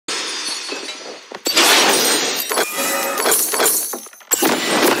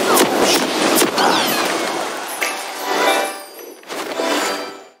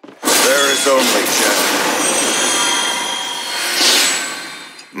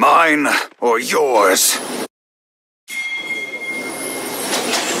Mine or yours?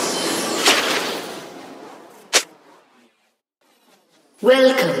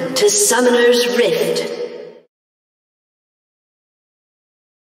 Welcome to Summoner's Rift.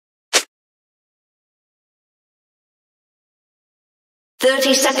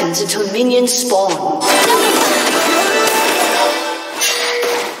 "30 seconds until minions spawn.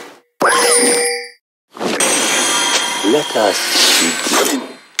 Let us begin.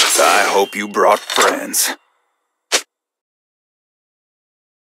 I hope you brought friends.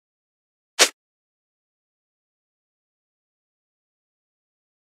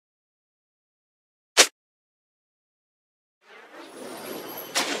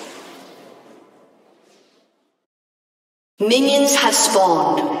 Minions have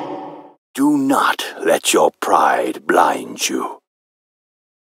spawned. Do not let your pride blind you.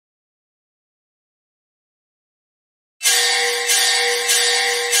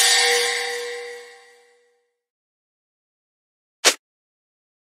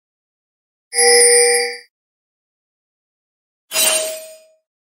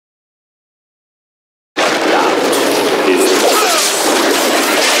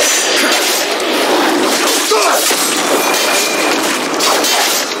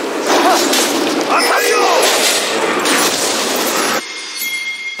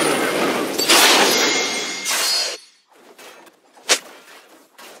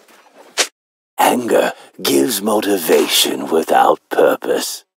 Anger gives motivation without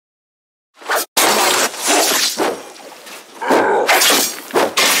purpose.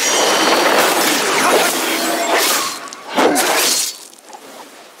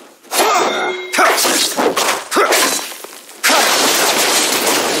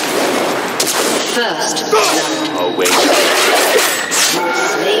 First blood. Awake. You have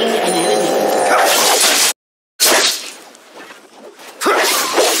slain an enemy.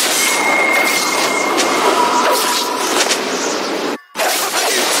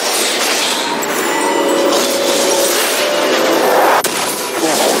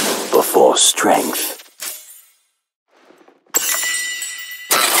 Before strength.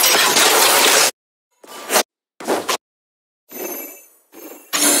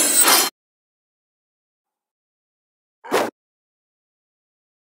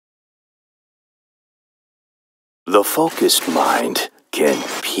 The focused mind can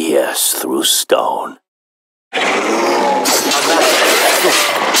pierce through stone.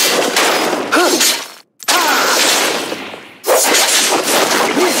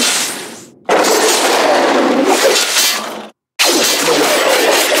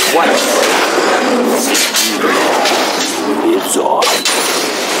 What lives on?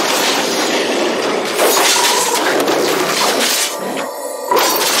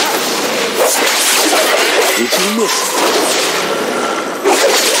 Did you miss it?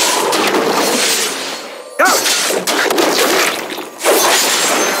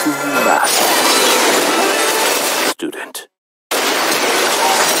 Student. This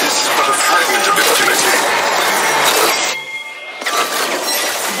is but a fragment of divinity.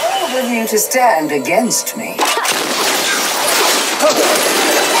 Bold of you to stand against me. An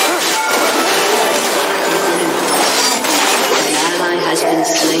ally has been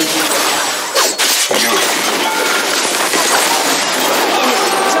slain. Double kill.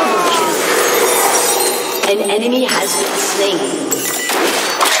 An enemy has been slain.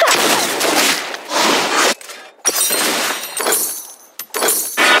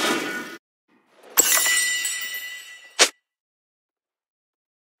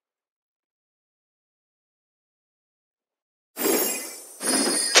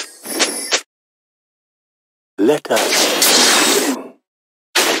 Let us begin.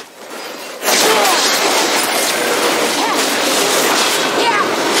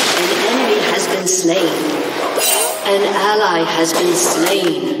 An enemy has been slain. An ally has been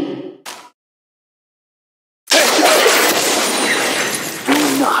slain.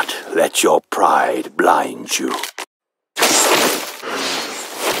 Do not let your pride blind you.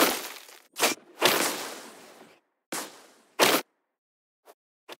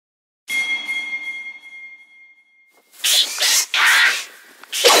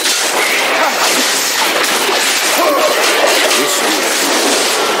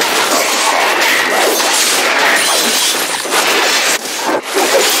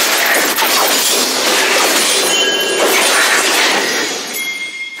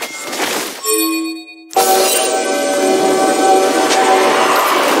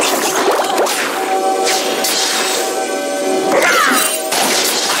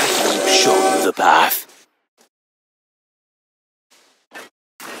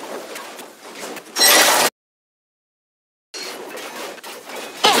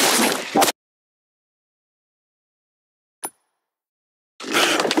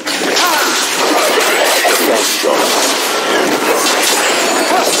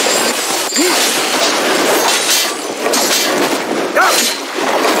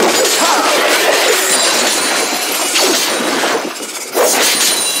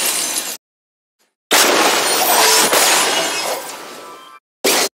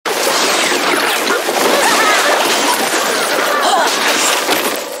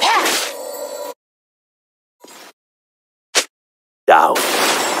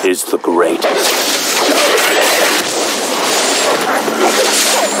 is the greatest.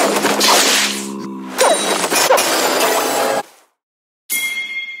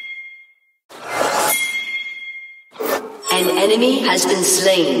 An enemy has been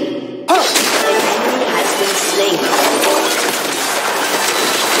slain. An enemy has been slain.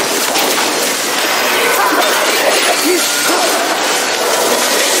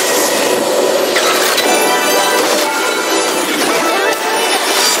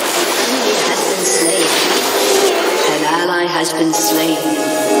 Has been slain.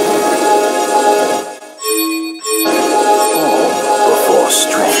 Form before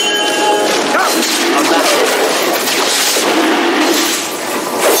strength.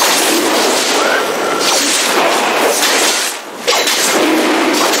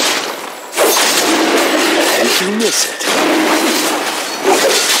 Did you miss it?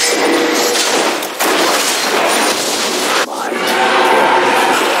 Mind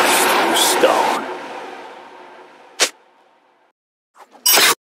through stone.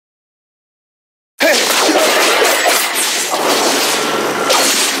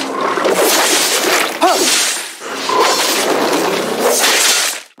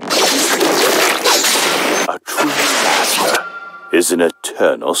 A true master is an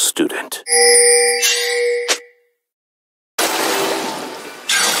eternal student.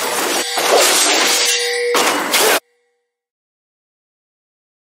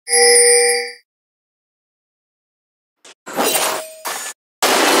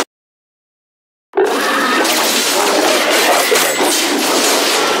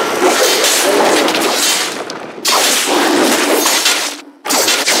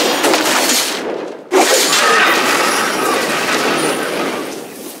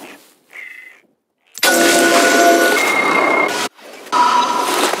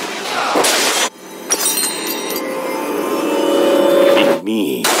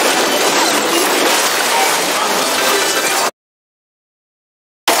 Me.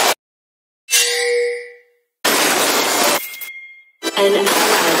 An ally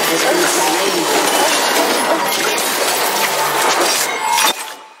has been slain.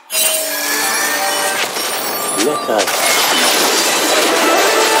 Let us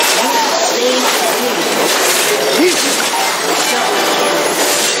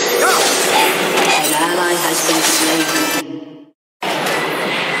An ally has been slain.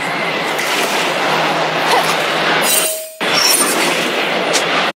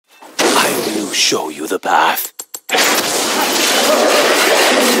 I will show you the path.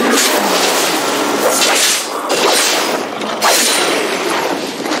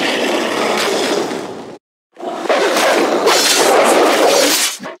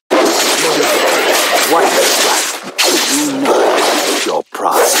 What is that? Do not let your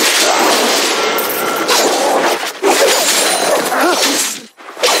pride down.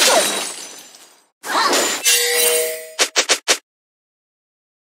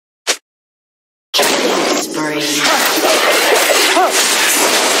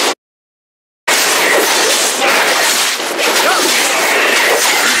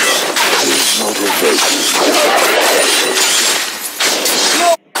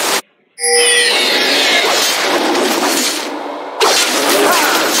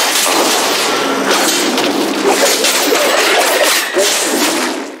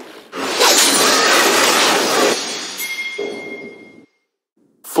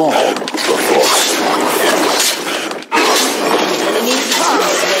 Form before strength. Enemy has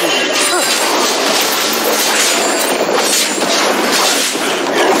been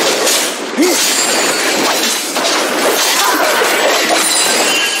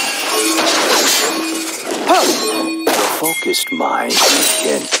The focused mind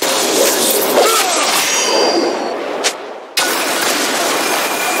can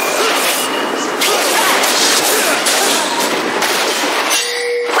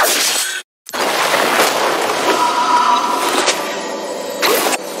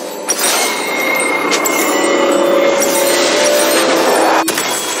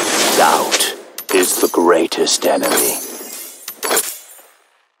doubt is the greatest enemy.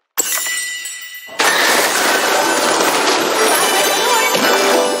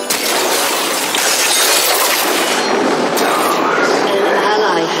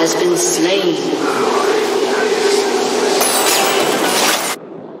 has been slain.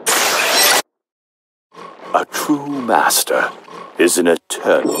 A true master is an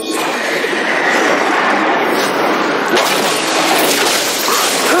eternal.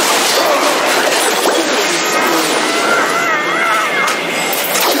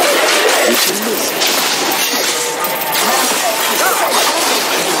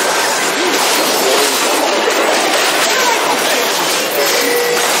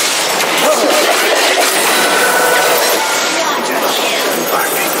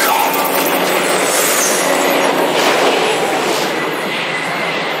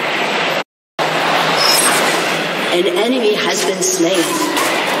 An enemy has been slain.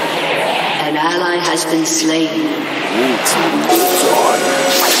 An ally has been slain.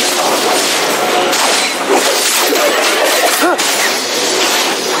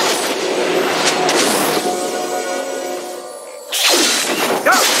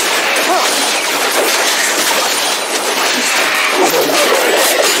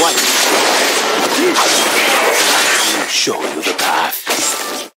 Show you the path.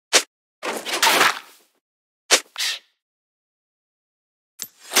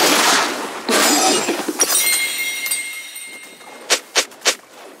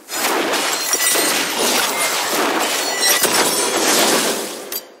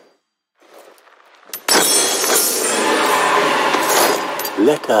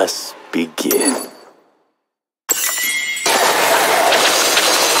 Let us begin.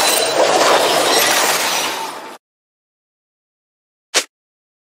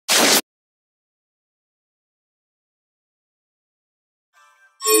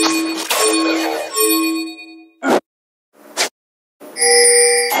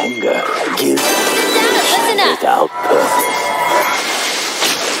 Anger gives without purpose.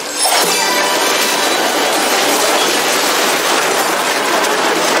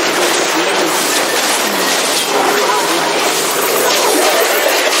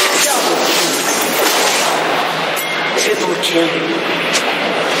 Triple kill.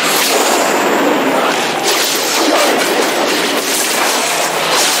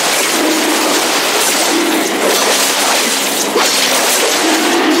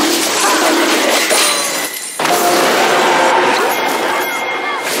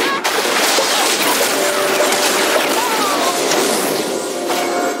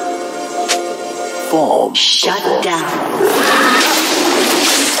 Form. Shut down.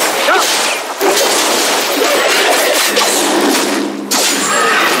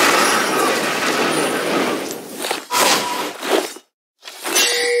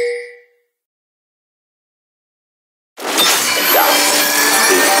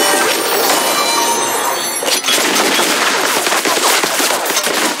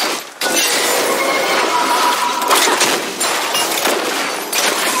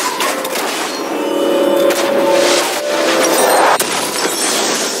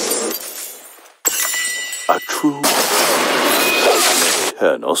 A true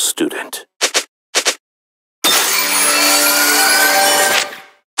eternal student.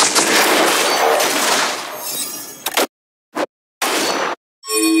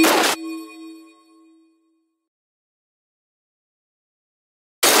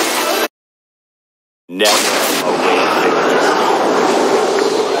 Never await victory.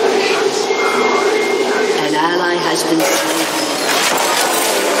 An ally has been slain.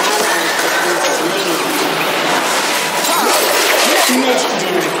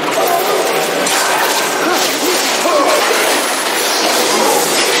 Legendary.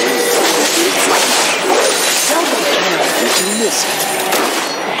 Did you miss it?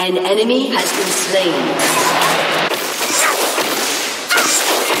 An enemy has been slain.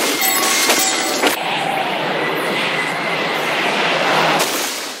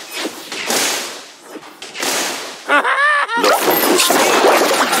 Look at this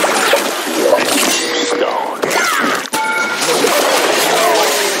stone.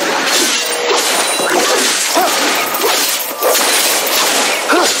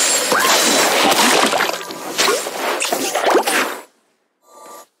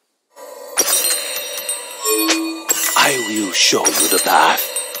 I will show you the path.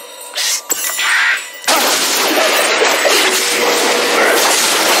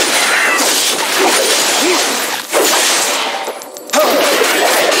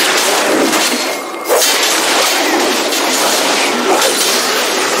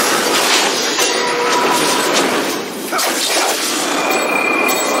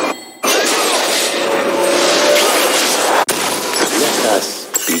 Let us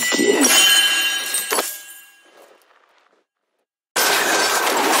begin.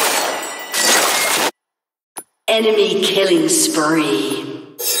 Enemy killing spree.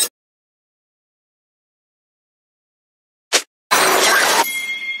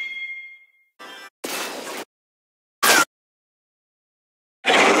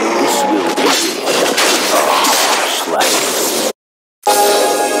 This will be slash.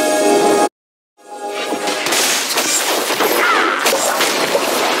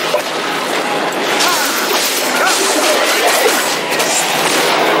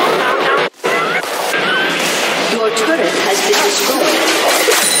 Your turret has been destroyed.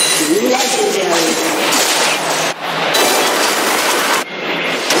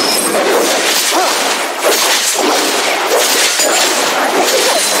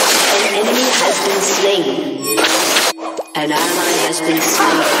 has been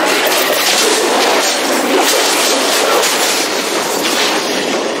slain.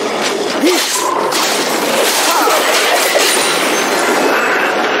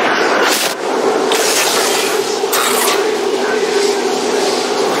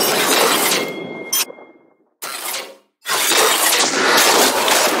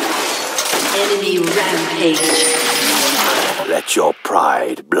 Enemy rampage. Let your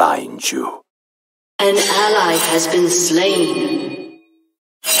pride blind you. An ally has been slain.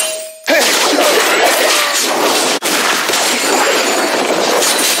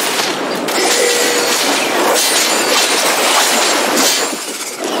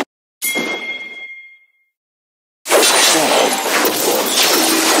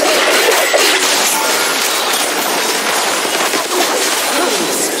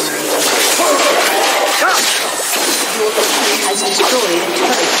 Your team has destroyed a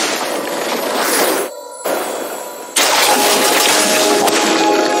turret.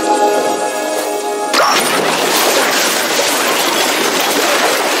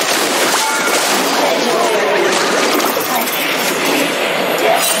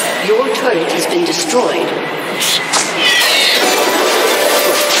 Your turret has been destroyed.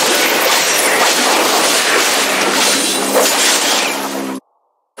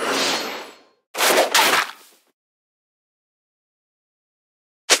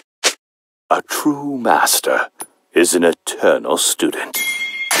 A true master is an eternal student.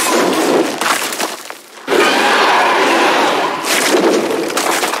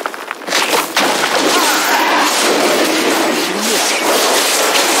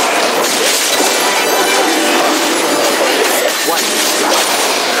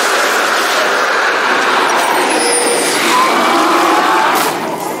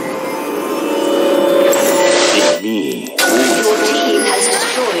 Me. Your team has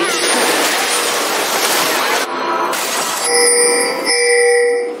destroyed a turret.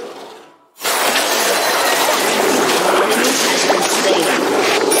 Enemy has been slain.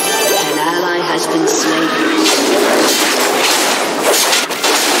 An ally has been slain.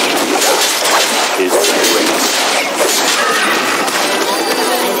 His grace.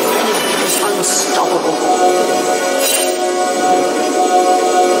 An enemy is unstoppable.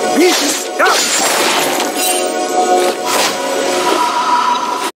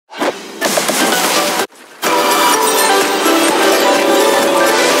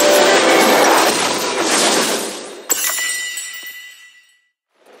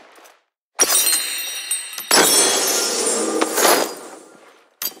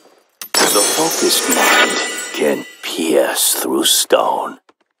 The focused mind can pierce through stone.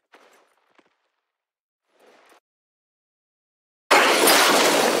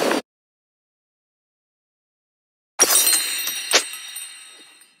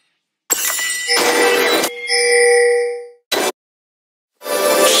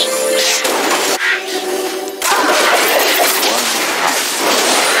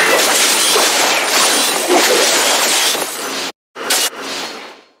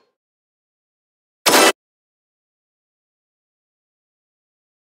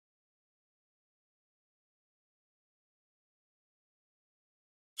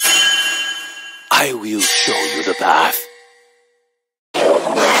 I will show you the path.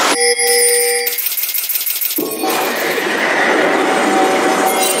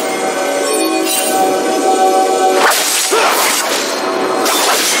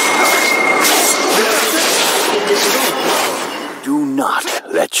 Do not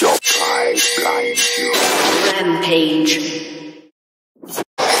let your pride blind you. Rampage.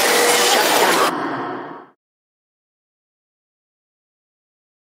 Shut down.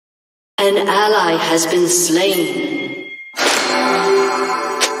 An ally has been slain.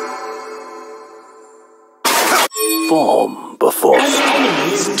 Form before. An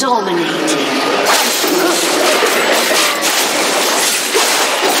enemy is dominating.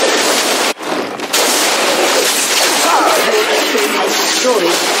 Your team has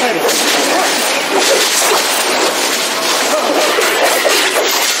destroyed turret.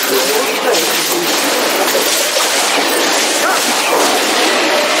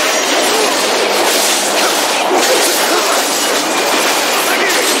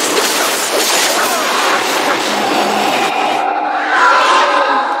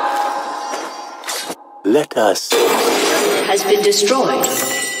 Let us. Has been destroyed.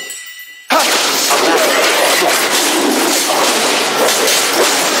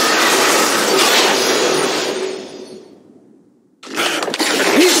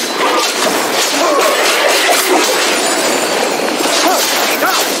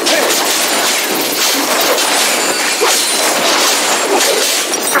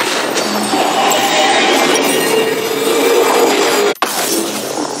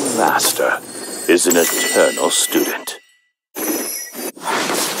 is an eternal student.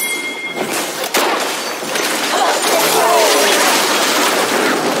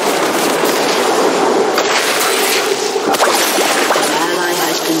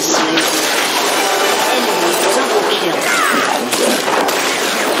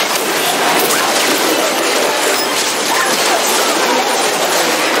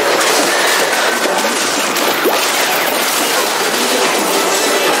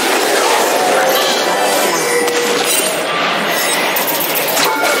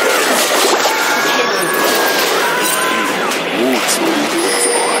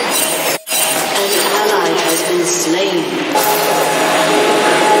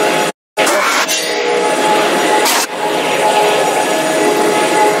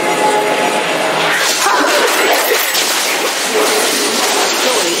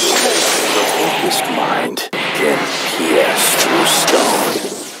 Mind can pierce through stone.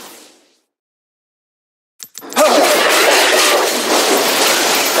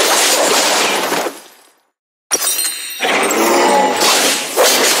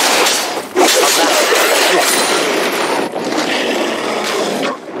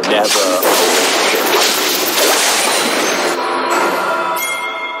 Never.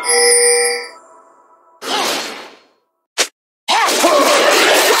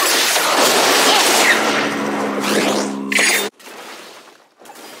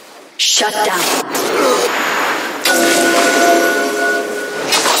 Shut down.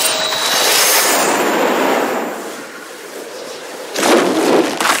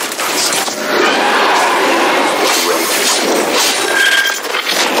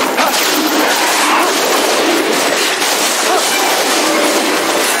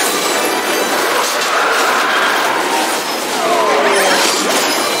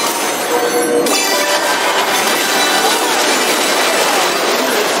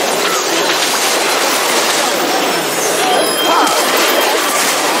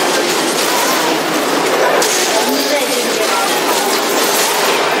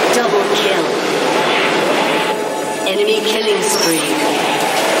 Enemy killing spree.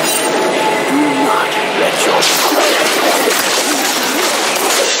 Do not let your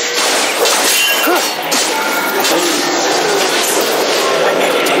I'm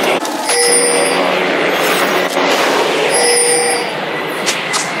meditating.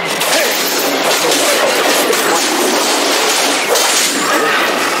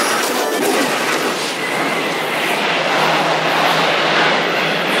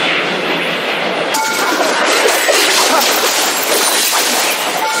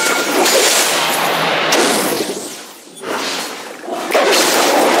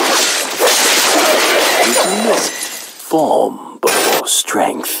 Form before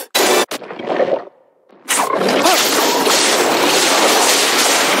strength.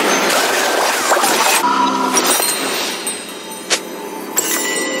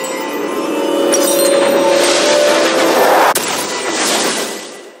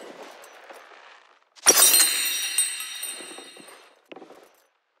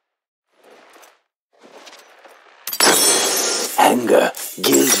 Anger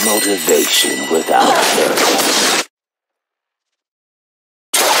gives motivation without hurt.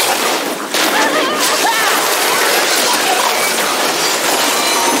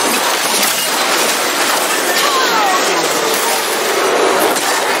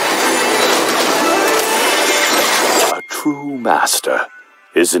 A true master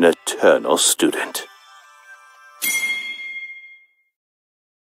is an eternal student.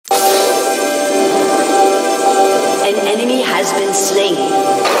 An enemy has been slain.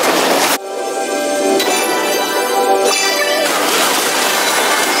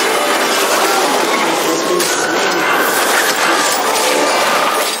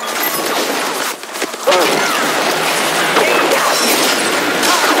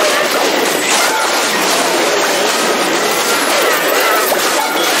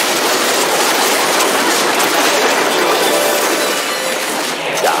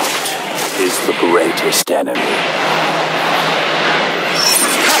 Is the greatest enemy.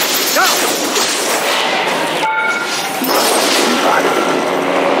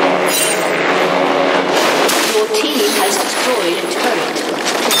 Your team has destroyed a turret.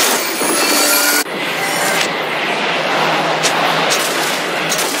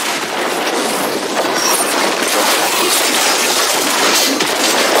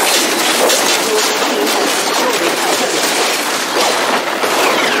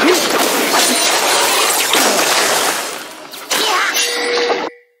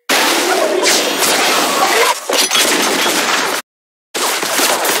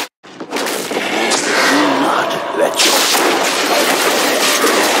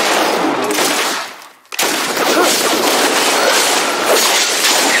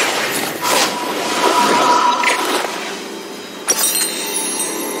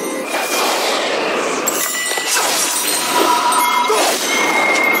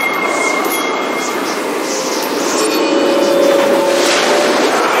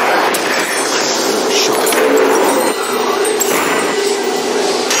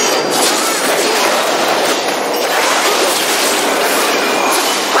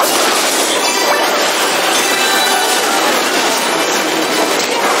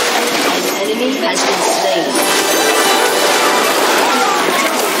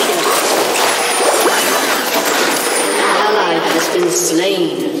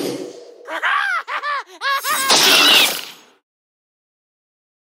 slain.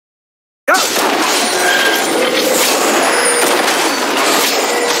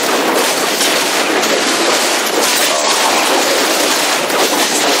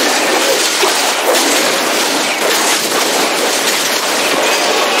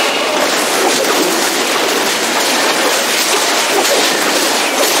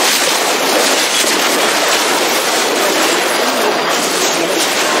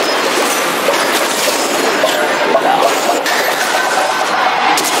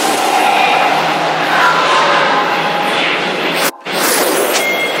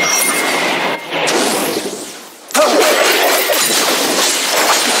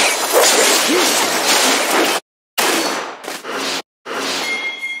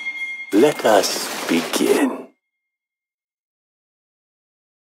 Let us begin.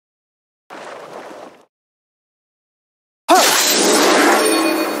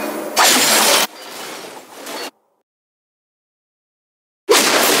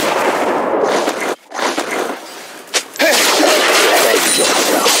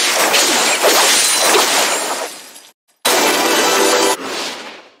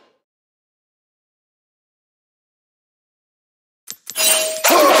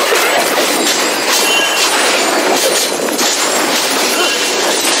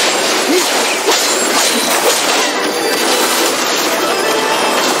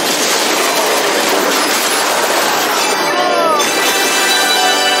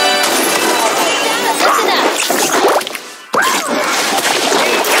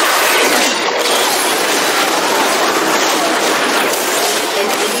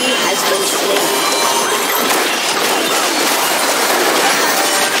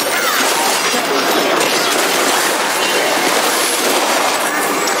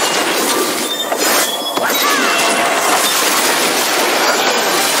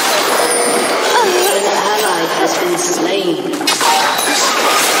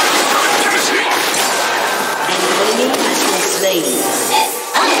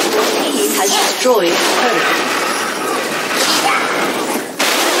 Destroyed turret.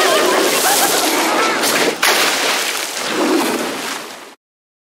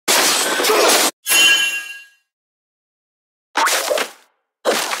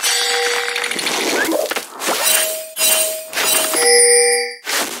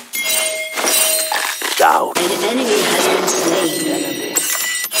 Down. An enemy has been slain.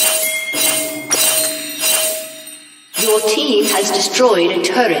 Your team has destroyed a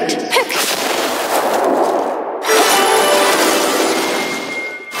turret.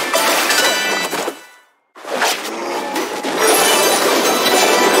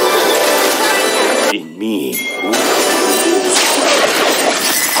 In me.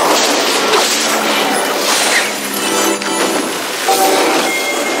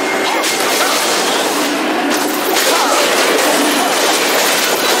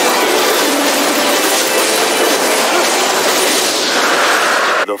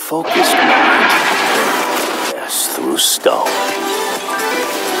 The focused mind pass through stone.